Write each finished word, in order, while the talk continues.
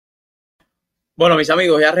Bueno, mis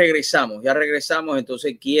amigos, ya regresamos.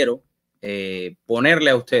 Entonces quiero ponerle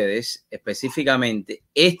a ustedes específicamente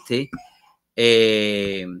este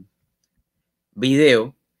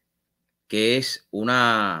video, que es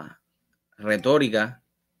una retórica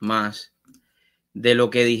más de lo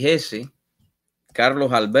que dijese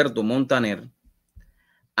Carlos Alberto Montaner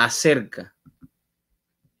acerca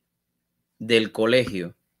del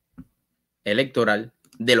colegio electoral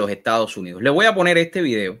de los Estados Unidos. Le voy a poner este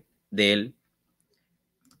video de él,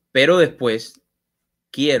 pero después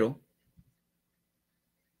quiero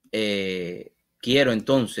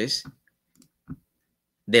entonces,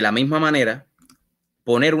 de la misma manera,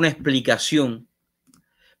 poner una explicación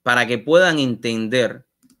para que puedan entender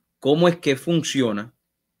cómo es que funciona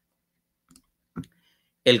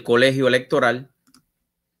el colegio electoral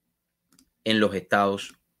en los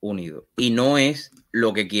Estados Unidos. Y no es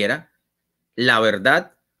lo que quiera la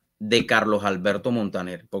verdad de Carlos Alberto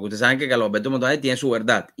Montaner, porque ustedes saben que Carlos Alberto Montaner tiene su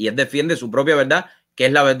verdad y él defiende su propia verdad, que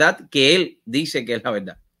es la verdad que él dice que es la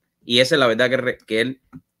verdad. Y esa es la verdad que él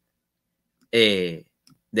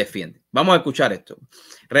defiende. Vamos a escuchar esto.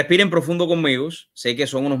 Respiren profundo conmigo. Sé que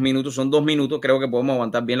son unos minutos, son 2 minutos. Creo que podemos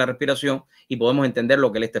aguantar bien la respiración y podemos entender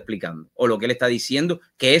lo que él está explicando o lo que él está diciendo,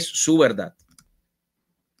 que es su verdad.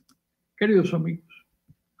 Queridos amigos,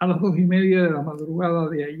 a las 2:30 de la madrugada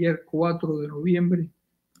de ayer, 4 de noviembre,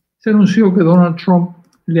 se anunció que Donald Trump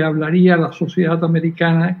le hablaría a la sociedad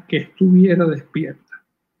americana que estuviera despierta.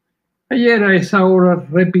 Ayer a esa hora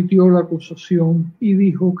repitió la acusación y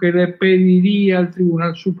dijo que le pediría al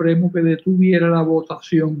Tribunal Supremo que detuviera la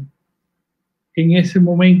votación. En ese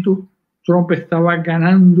momento, Trump estaba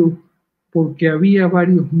ganando porque había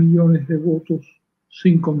varios millones de votos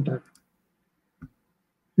sin contar.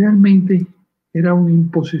 Realmente era una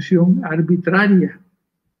imposición arbitraria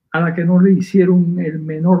a la que no le hicieron el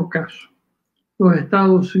menor caso. Los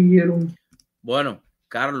estados siguieron. Bueno,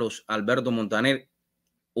 Carlos Alberto Montaner,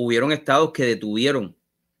 hubieron estados que detuvieron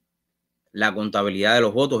la contabilidad de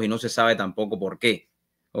los votos y no se sabe tampoco por qué.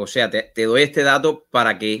 O sea, te doy este dato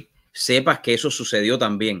para que sepas que eso sucedió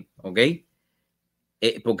también, ¿ok?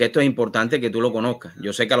 Porque esto es importante que tú lo conozcas.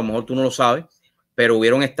 Yo sé que a lo mejor tú no lo sabes, pero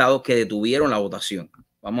hubieron estados que detuvieron la votación.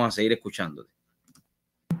 Vamos a seguir escuchándote.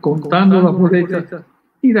 Contando las boletas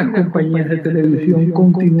y las compañías de televisión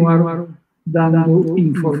continuaron dando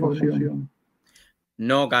información.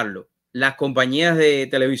 No, Carlos. Las compañías de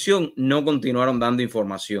televisión no continuaron dando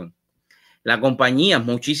información. Las compañías,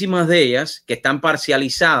 muchísimas de ellas, que están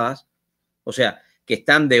parcializadas, o sea, que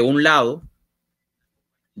están de un lado,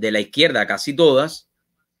 de la izquierda, casi todas,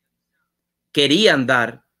 querían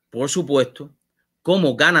dar, por supuesto,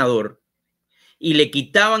 como ganador y le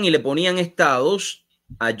quitaban y le ponían estados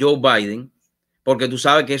a Joe Biden, porque tú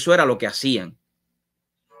sabes que eso era lo que hacían.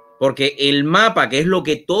 Porque el mapa, que es lo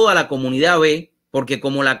que toda la comunidad ve, porque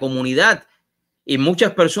como la comunidad y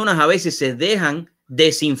muchas personas a veces se dejan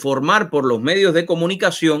desinformar por los medios de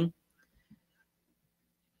comunicación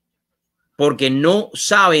porque no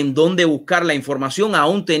saben dónde buscar la información,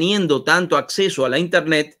 aún teniendo tanto acceso a la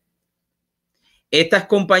internet. Estas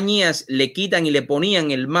compañías le quitan y le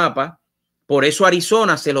ponían el mapa. Por eso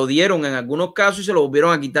Arizona se lo dieron en algunos casos y se lo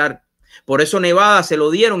volvieron a quitar. Por eso Nevada se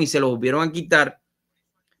lo dieron y se lo volvieron a quitar.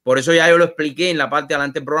 Por eso ya yo lo expliqué en la parte de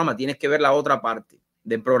adelante del programa. Tienes que ver la otra parte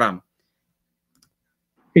del programa.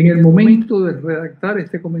 En el momento de redactar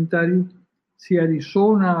este comentario, si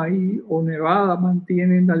Arizona o Nevada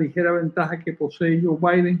mantienen la ligera ventaja que posee Joe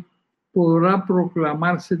Biden, podrá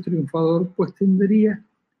proclamarse triunfador, pues tendría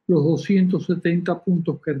los 270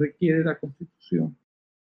 puntos que requiere la Constitución.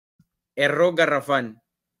 Error garrafal.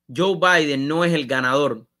 Joe Biden no es el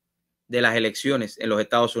ganador de las elecciones en los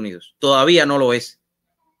Estados Unidos. Todavía no lo es.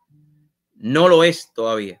 No lo es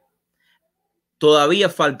todavía. Todavía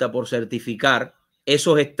falta por certificar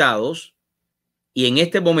esos estados y en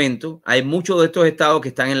este momento hay muchos de estos estados que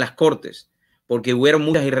están en las cortes porque hubieron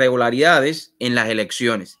muchas irregularidades en las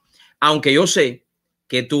elecciones. Aunque yo sé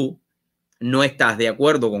que tú no estás de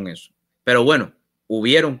acuerdo con eso. Pero bueno,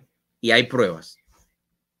 hubieron y hay pruebas.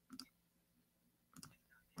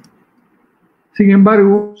 Sin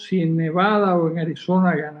embargo, si en Nevada o en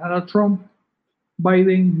Arizona ganara Trump,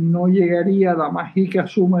 Biden no llegaría a la mágica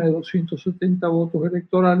suma de 270 votos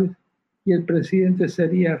electorales y el presidente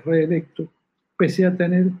sería reelecto, pese a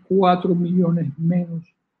tener 4 millones menos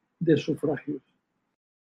de sufragios.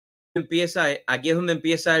 Aquí es donde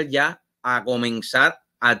empieza él ya a comenzar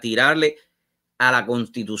a tirarle a la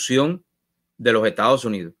Constitución de los Estados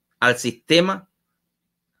Unidos, al sistema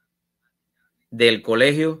del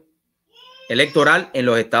colegio electoral en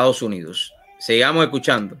los Estados Unidos. Sigamos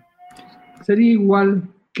escuchando. Sería igual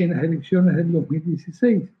que en las elecciones del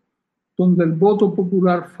 2016. donde el voto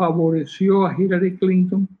popular favoreció a Hillary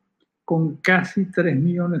Clinton con casi 3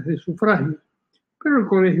 millones de sufragios, pero el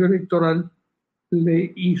colegio electoral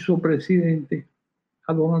le hizo presidente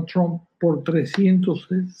a Donald Trump por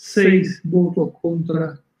 306 votos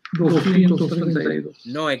contra 232.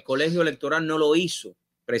 No, el colegio electoral no lo hizo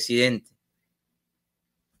presidente.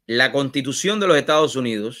 La Constitución de los Estados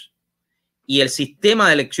Unidos y el sistema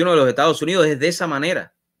de elecciones de los Estados Unidos es de esa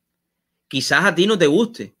manera. Quizás a ti no te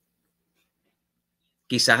guste.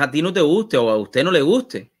 Quizás a ti no te guste o a usted no le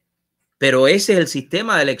guste. Pero ese es el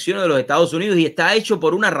sistema de elecciones de los Estados Unidos y está hecho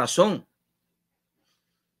por una razón.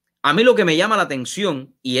 A mí lo que me llama la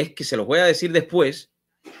atención, y es que se los voy a decir después,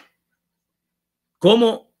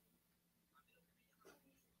 cómo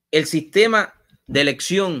el sistema de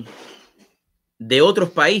elección de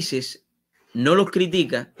otros países no los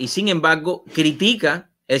critica y sin embargo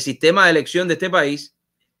critica el sistema de elección de este país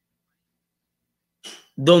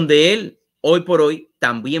donde él hoy por hoy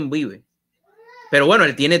también vive. Pero bueno,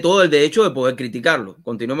 él tiene todo el derecho de poder criticarlo.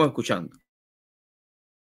 Continuemos escuchando.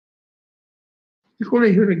 El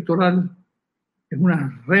colegio electoral es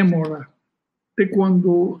una rémora de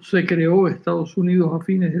cuando se creó Estados Unidos a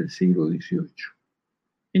fines del siglo XVIII.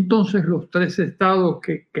 Entonces los 3 estados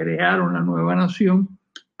que crearon la nueva nación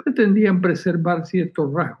pretendían preservar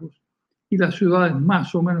ciertos rasgos y las ciudades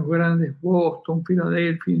más o menos grandes, Boston,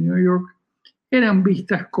 Filadelfia y New York, eran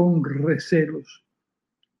vistas con recelos.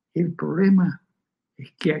 El problema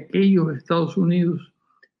es que aquellos Estados Unidos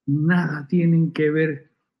nada tienen que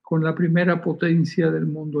ver con la primera potencia del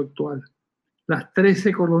mundo actual. Las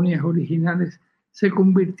 13 colonias originales se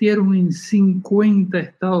convirtieron en 50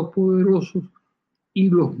 estados poderosos y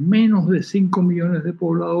los menos de 5 millones de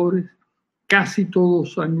pobladores, casi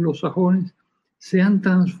todos anglosajones, se han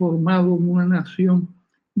transformado en una nación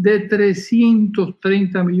de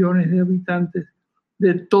 330 millones de habitantes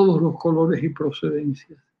de todos los colores y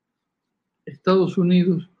procedencias. Estados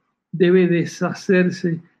Unidos debe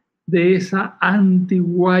deshacerse de esa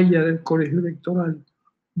antiguaya del colegio electoral.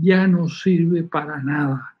 Ya no sirve para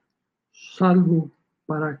nada, salvo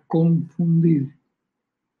para confundir.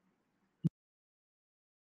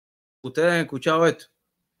 ¿Ustedes han escuchado esto?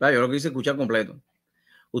 Yo lo quise escuchar completo.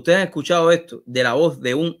 ¿Ustedes han escuchado esto de la voz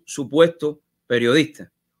de un supuesto periodista?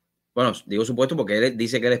 Bueno, digo supuesto porque él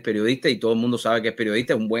dice que él es periodista y todo el mundo sabe que es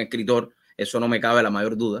periodista, es un buen escritor. Eso no me cabe la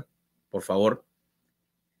mayor duda, por favor.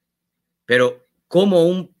 Pero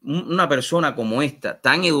 ¿cómo una persona como esta,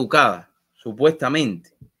 tan educada,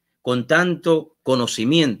 supuestamente, con tanto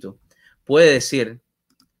conocimiento, puede decir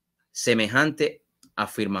semejante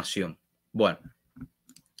afirmación? Bueno,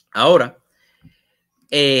 ahora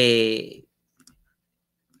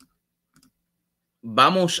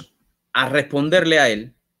vamos a responderle a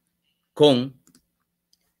él con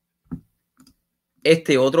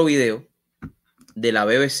este otro video de la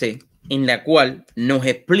BBC en la cual nos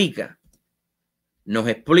explica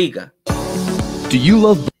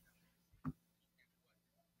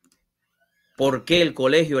por qué el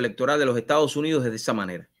colegio electoral de los Estados Unidos es de esa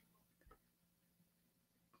manera.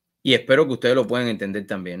 Y espero que ustedes lo puedan entender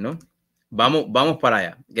también, ¿no? Vamos para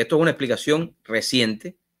allá. Esto es una explicación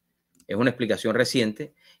reciente. Es una explicación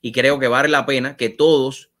reciente y creo que vale la pena que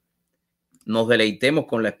todos nos deleitemos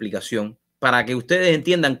con la explicación para que ustedes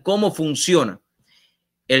entiendan cómo funciona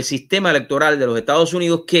el sistema electoral de los Estados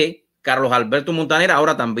Unidos, que Carlos Alberto Montaner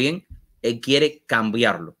ahora también quiere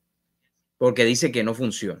cambiarlo porque dice que no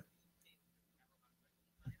funciona.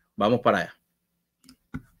 Vamos para allá.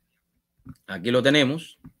 Aquí lo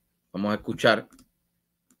tenemos. Vamos a escuchar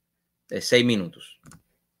de 6 minutos.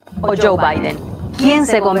 O Joe Biden. ¿Quién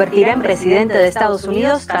se convertirá en presidente de Estados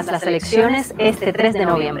Unidos tras las elecciones este 3 de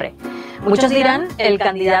noviembre? Muchos dirán el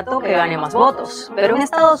candidato que gane más votos, pero en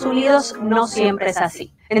Estados Unidos no siempre es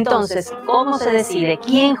así. Entonces, ¿cómo se decide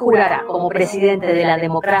quién jurará como presidente de la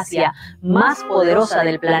democracia más poderosa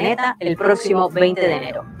del planeta el próximo 20 de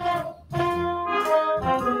enero?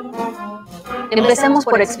 Empecemos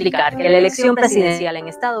por explicar que la elección presidencial en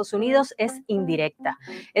Estados Unidos es indirecta,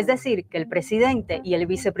 es decir, que el presidente y el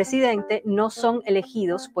vicepresidente no son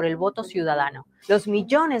elegidos por el voto ciudadano. Los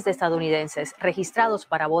millones de estadounidenses registrados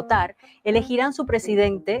para votar elegirán su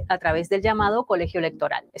presidente a través del llamado colegio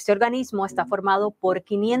electoral. Este organismo está formado por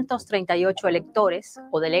 538 electores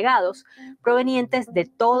o delegados provenientes de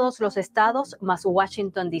todos los estados más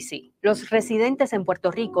Washington, D.C. Los residentes en Puerto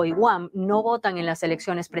Rico y Guam no votan en las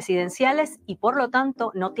elecciones presidenciales y por lo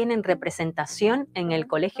tanto no tienen representación en el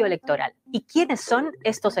colegio electoral. ¿Y quiénes son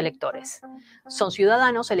estos electores? Son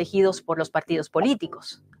ciudadanos elegidos por los partidos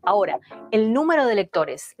políticos. Ahora, el número de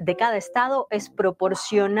electores de cada estado es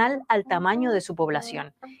proporcional al tamaño de su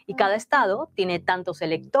población y cada estado tiene tantos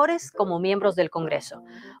electores como miembros del Congreso,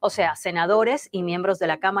 o sea, senadores y miembros de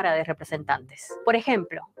la Cámara de Representantes. Por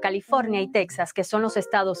ejemplo, California y Texas, que son los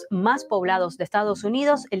estados más poblados de Estados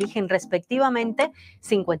Unidos, eligen respectivamente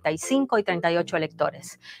 55 y 38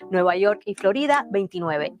 electores. Nueva York y Florida,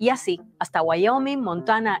 29, y así hasta Wyoming,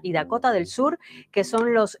 Montana y Dakota del Sur, que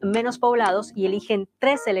son los menos poblados y eligen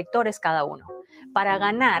 3 electores cada uno. Para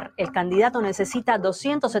ganar, el candidato necesita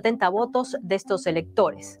 270 votos de estos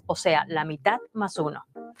electores, o sea, la mitad más uno.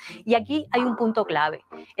 Y aquí hay un punto clave.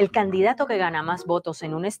 El candidato que gana más votos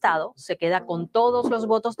en un estado se queda con todos los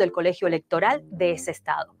votos del colegio electoral de ese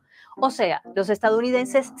estado. O sea, los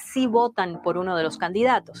estadounidenses sí votan por uno de los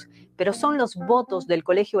candidatos, pero son los votos del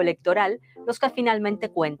colegio electoral los que finalmente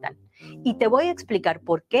cuentan. Y te voy a explicar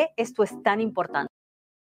por qué esto es tan importante.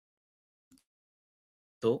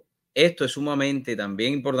 Esto es sumamente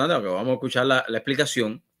también importante, aunque vamos a escuchar la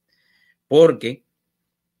explicación, porque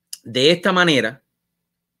de esta manera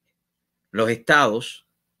los estados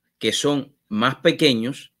que son más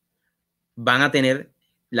pequeños van a tener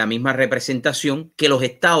la misma representación que los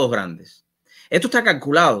estados grandes. Esto está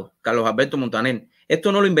calculado, Carlos Alberto Montaner.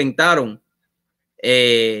 Esto no lo inventaron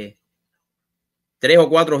 3 o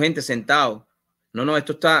 4 gente sentados. No,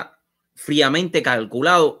 esto está fríamente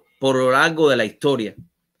calculado por lo largo de la historia.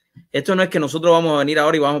 Esto no es que nosotros vamos a venir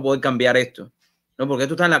ahora y vamos a poder cambiar esto. No, porque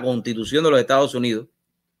esto está en la Constitución de los Estados Unidos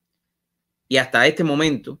y hasta este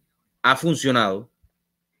momento ha funcionado.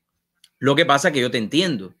 Lo que pasa es que yo te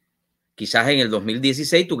entiendo. Quizás en el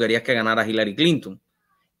 2016 tú querías que ganara Hillary Clinton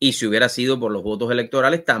y si hubiera sido por los votos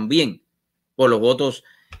electorales también, por los votos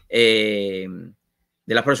de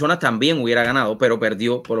las personas también hubiera ganado, pero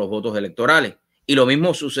perdió por los votos electorales. Y lo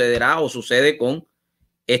mismo sucederá o sucede con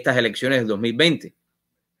estas elecciones del 2020.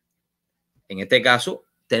 En este caso,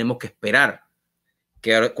 tenemos que esperar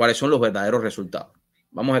cuáles son los verdaderos resultados.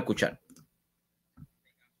 Vamos a escuchar.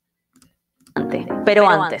 Pero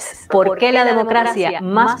antes, ¿por qué la democracia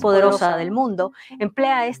más poderosa del mundo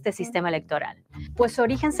emplea este sistema electoral? Pues su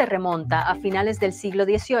origen se remonta a finales del siglo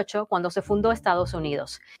XVIII, cuando se fundó Estados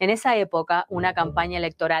Unidos. En esa época, una campaña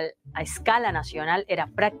electoral a escala nacional era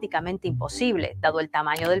prácticamente imposible, dado el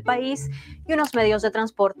tamaño del país y unos medios de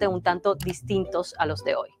transporte un tanto distintos a los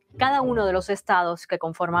de hoy. Cada uno de los estados que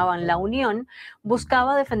conformaban la Unión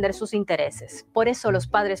buscaba defender sus intereses. Por eso los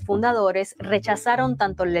padres fundadores rechazaron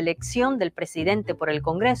tanto la elección del presidente por el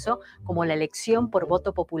Congreso como la elección por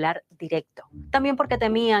voto popular directo. También porque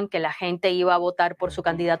temían que la gente iba a votar por su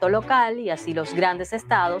candidato local y así los grandes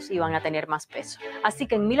estados iban a tener más peso. Así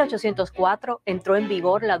que en 1804 entró en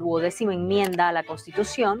vigor la 12ª enmienda a la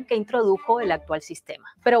Constitución que introdujo el actual sistema.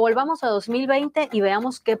 Pero volvamos a 2020 y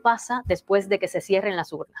veamos qué pasa después de que se cierren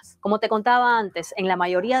las urnas. Como te contaba antes, en la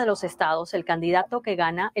mayoría de los estados, el candidato que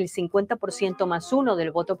gana el 50% más uno del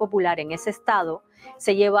voto popular en ese estado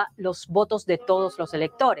se lleva los votos de todos los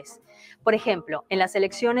electores. Por ejemplo, en las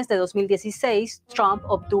elecciones de 2016, Trump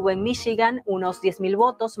obtuvo en Michigan unos 10,000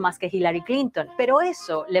 votos más que Hillary Clinton, pero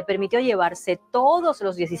eso le permitió llevarse todos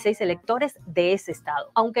los 16 electores de ese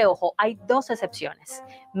estado. Aunque, ojo, hay 2 excepciones.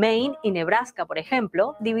 Maine y Nebraska, por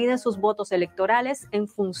ejemplo, dividen sus votos electorales en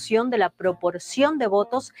función de la proporción de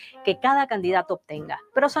votos que cada candidato obtenga,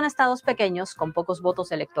 pero son estados pequeños con pocos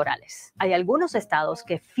votos electorales. Hay algunos estados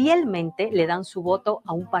que fielmente le dan su voto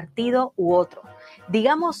a un partido u otro.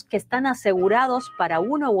 Digamos que están asegurados para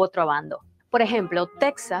uno u otro bando. Por ejemplo,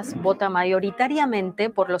 Texas vota mayoritariamente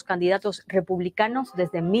por los candidatos republicanos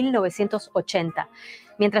desde 1980,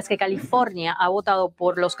 mientras que California ha votado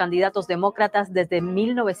por los candidatos demócratas desde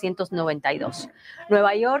 1992.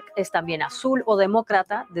 Nueva York es también azul o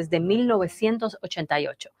demócrata desde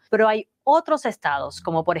 1988. Pero hay otros estados,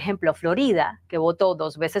 como por ejemplo Florida, que votó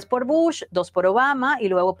 2 veces por Bush, 2 por Obama y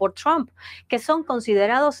luego por Trump, que son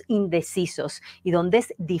considerados indecisos y donde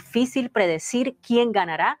es difícil predecir quién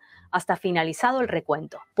ganará hasta finalizado el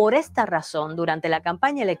recuento. Por esta razón, durante la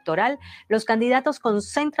campaña electoral, los candidatos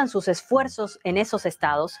concentran sus esfuerzos en esos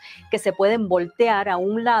estados que se pueden voltear a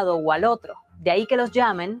un lado o al otro. De ahí que los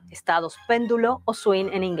llamen estados péndulo o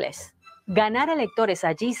swing en inglés. Ganar electores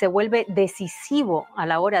allí se vuelve decisivo a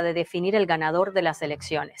la hora de definir el ganador de las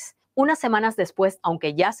elecciones. Unas semanas después,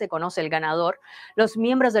 aunque ya se conoce el ganador, los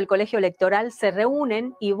miembros del colegio electoral se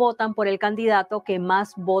reúnen y votan por el candidato que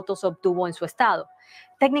más votos obtuvo en su estado.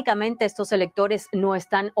 Técnicamente, estos electores no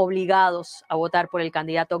están obligados a votar por el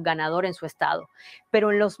candidato ganador en su estado, pero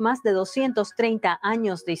en los más de 230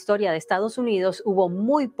 años de historia de Estados Unidos hubo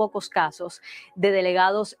muy pocos casos de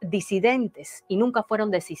delegados disidentes y nunca fueron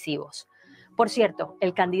decisivos. Por cierto,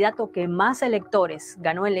 el candidato que más electores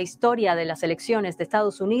ganó en la historia de las elecciones de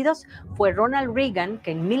Estados Unidos fue Ronald Reagan,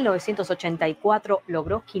 que en 1984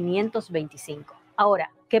 logró 525.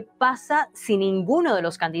 Ahora, ¿qué pasa si ninguno de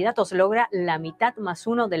los candidatos logra la mitad más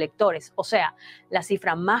uno de electores? O sea, la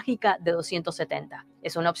cifra mágica de 270.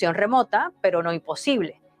 Es una opción remota, pero no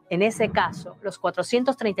imposible. En ese caso, los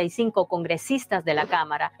 435 congresistas de la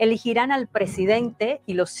Cámara elegirán al presidente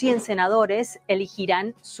y los 100 senadores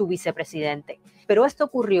elegirán su vicepresidente. Pero esto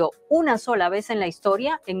ocurrió una sola vez en la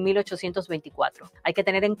historia, en 1824. Hay que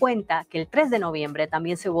tener en cuenta que el 3 de noviembre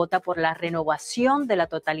también se vota por la renovación de la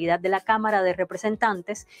totalidad de la Cámara de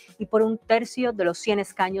Representantes y por 1/3 de los 100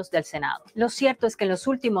 escaños del Senado. Lo cierto es que en los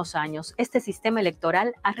últimos años este sistema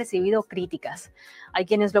electoral ha recibido críticas. Hay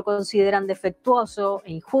quienes lo consideran defectuoso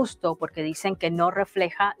e injusto porque dicen que no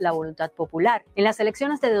refleja la voluntad popular. En las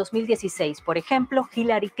elecciones de 2016, por ejemplo,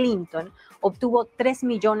 Hillary Clinton obtuvo 3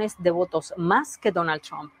 millones de votos más que Donald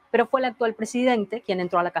Trump, pero fue el actual presidente quien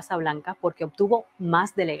entró a la Casa Blanca porque obtuvo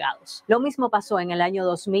más delegados. Lo mismo pasó en el año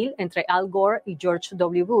 2000 entre Al Gore y George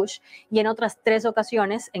W. Bush y en otras 3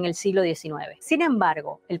 ocasiones en el siglo XIX. Sin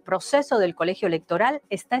embargo, el proceso del colegio electoral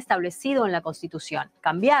está establecido en la Constitución.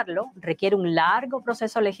 Cambiarlo requiere un largo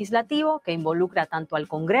proceso legislativo que involucra tanto al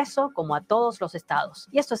Congreso como a todos los estados.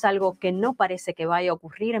 Y esto es algo que no parece que vaya a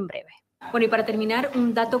ocurrir en breve. Bueno, y para terminar,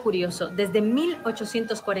 un dato curioso. Desde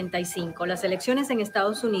 1845, las elecciones en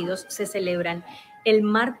Estados Unidos se celebran el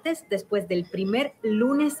martes después del primer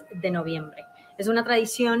lunes de noviembre. Es una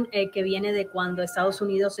tradición que viene de cuando Estados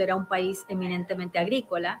Unidos era un país eminentemente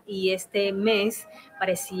agrícola y este mes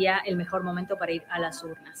parecía el mejor momento para ir a las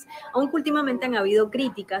urnas. Aunque últimamente han habido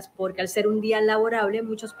críticas porque al ser un día laborable,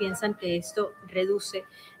 muchos piensan que esto reduce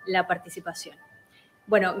la participación.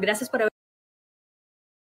 Bueno, gracias por haber...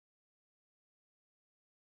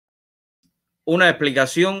 Una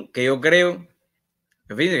explicación que yo creo,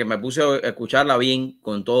 fíjense que me puse a escucharla bien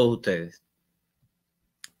con todos ustedes.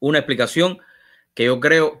 Una explicación que yo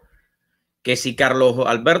creo que si Carlos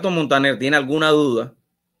Alberto Montaner tiene alguna duda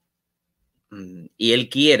y él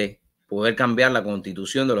quiere poder cambiar la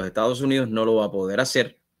Constitución de los Estados Unidos, no lo va a poder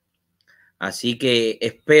hacer. Así que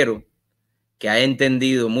espero que haya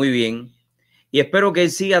entendido muy bien y espero que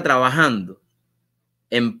él siga trabajando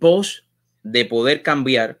en pos de poder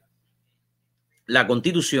cambiar la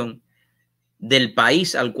Constitución del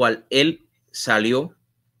país al cual él salió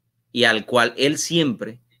y al cual él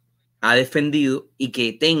siempre ha defendido y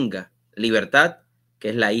que tenga libertad, que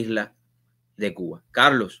es la isla de Cuba.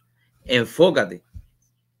 Carlos, enfócate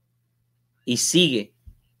y sigue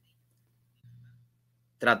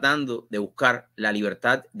tratando de buscar la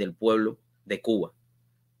libertad del pueblo de Cuba.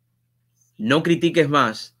 No critiques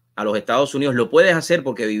más a los Estados Unidos. Lo puedes hacer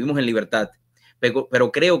porque vivimos en libertad,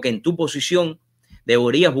 pero creo que en tu posición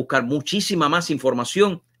deberías buscar muchísima más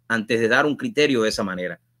información antes de dar un criterio de esa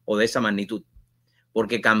manera o de esa magnitud.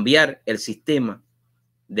 Porque cambiar el sistema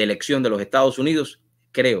de elección de los Estados Unidos,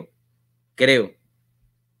 creo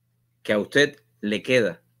que a usted le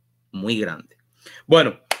queda muy grande.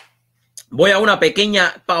 Bueno, voy a una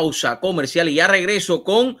pequeña pausa comercial y ya regreso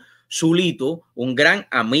con Zulito, un gran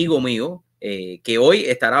amigo mío que hoy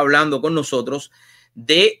estará hablando con nosotros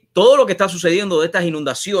de todo lo que está sucediendo de estas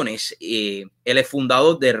inundaciones. Él es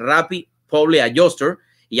fundador de Rapid Public Adjuster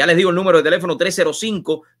y ya les digo el número de teléfono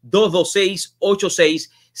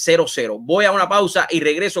 305-226-8600. Voy a una pausa y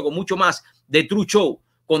regreso con mucho más de True Show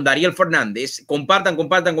con Dariel Fernández. Compartan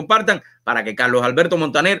para que Carlos Alberto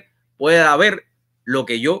Montaner pueda ver lo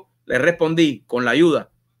que yo le respondí con la ayuda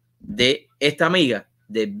de esta amiga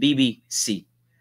de BBC.